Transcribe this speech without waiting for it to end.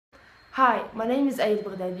Hi, my name is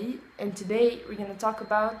Beghdadi, and today we're going to talk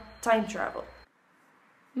about time travel.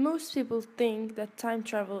 Most people think that time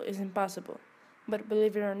travel is impossible, but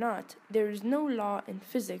believe it or not, there is no law in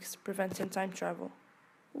physics preventing time travel.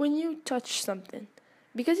 When you touch something,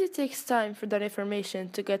 because it takes time for that information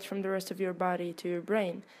to get from the rest of your body to your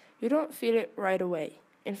brain, you don't feel it right away.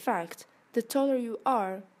 In fact, the taller you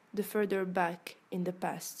are, the further back in the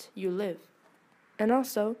past you live. And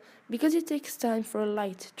also, because it takes time for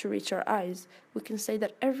light to reach our eyes, we can say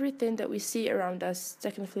that everything that we see around us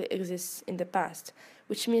technically exists in the past,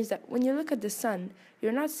 which means that when you look at the sun,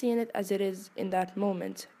 you're not seeing it as it is in that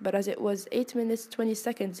moment, but as it was 8 minutes 20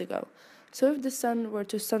 seconds ago. So if the sun were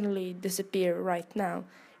to suddenly disappear right now,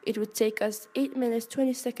 it would take us 8 minutes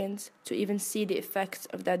 20 seconds to even see the effects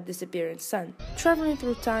of that disappearing sun. Traveling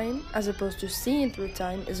through time, as opposed to seeing through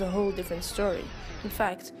time, is a whole different story. In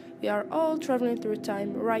fact, we are all traveling through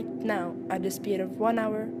time right now at the speed of 1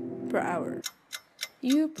 hour per hour.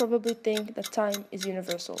 You probably think that time is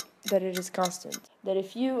universal, that it is constant, that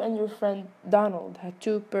if you and your friend Donald had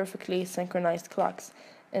two perfectly synchronized clocks,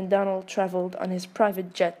 and Donald traveled on his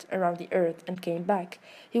private jet around the Earth and came back,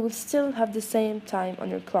 he would still have the same time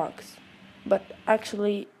on your clocks. But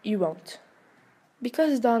actually, you won't.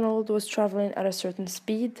 Because Donald was traveling at a certain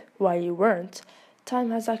speed while you weren't,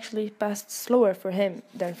 time has actually passed slower for him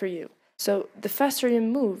than for you. So the faster you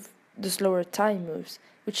move, the slower time moves,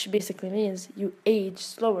 which basically means you age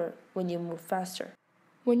slower when you move faster.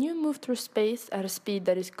 When you move through space at a speed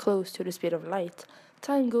that is close to the speed of light,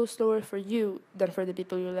 time goes slower for you than for the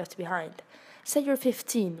people you left behind. Say you're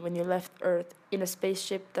 15 when you left Earth in a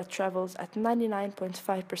spaceship that travels at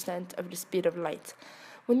 99.5% of the speed of light.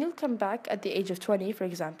 When you'll come back at the age of 20, for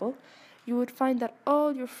example, you would find that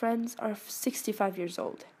all your friends are 65 years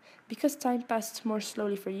old. Because time passed more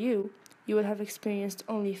slowly for you, you will have experienced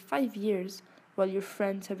only 5 years, while your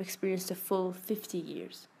friends have experienced a full 50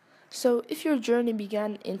 years. So if your journey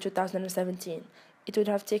began in 2017, it would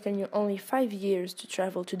have taken you only 5 years to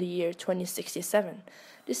travel to the year 2067.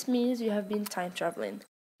 This means you have been time traveling.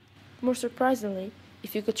 More surprisingly,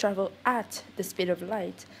 if you could travel at the speed of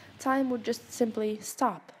light, time would just simply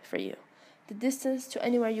stop for you. The distance to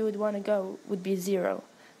anywhere you would want to go would be zero,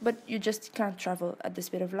 but you just can't travel at the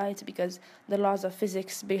speed of light because the laws of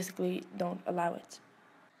physics basically don't allow it.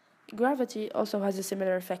 Gravity also has a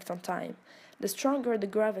similar effect on time. The stronger the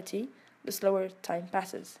gravity, the slower time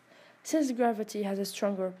passes. Since gravity has a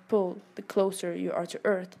stronger pull the closer you are to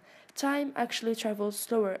Earth, time actually travels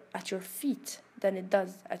slower at your feet than it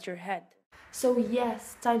does at your head. So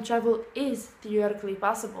yes, time travel is theoretically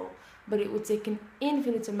possible, but it would take an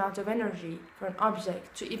infinite amount of energy for an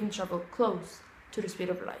object to even travel close to the speed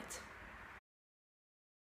of light.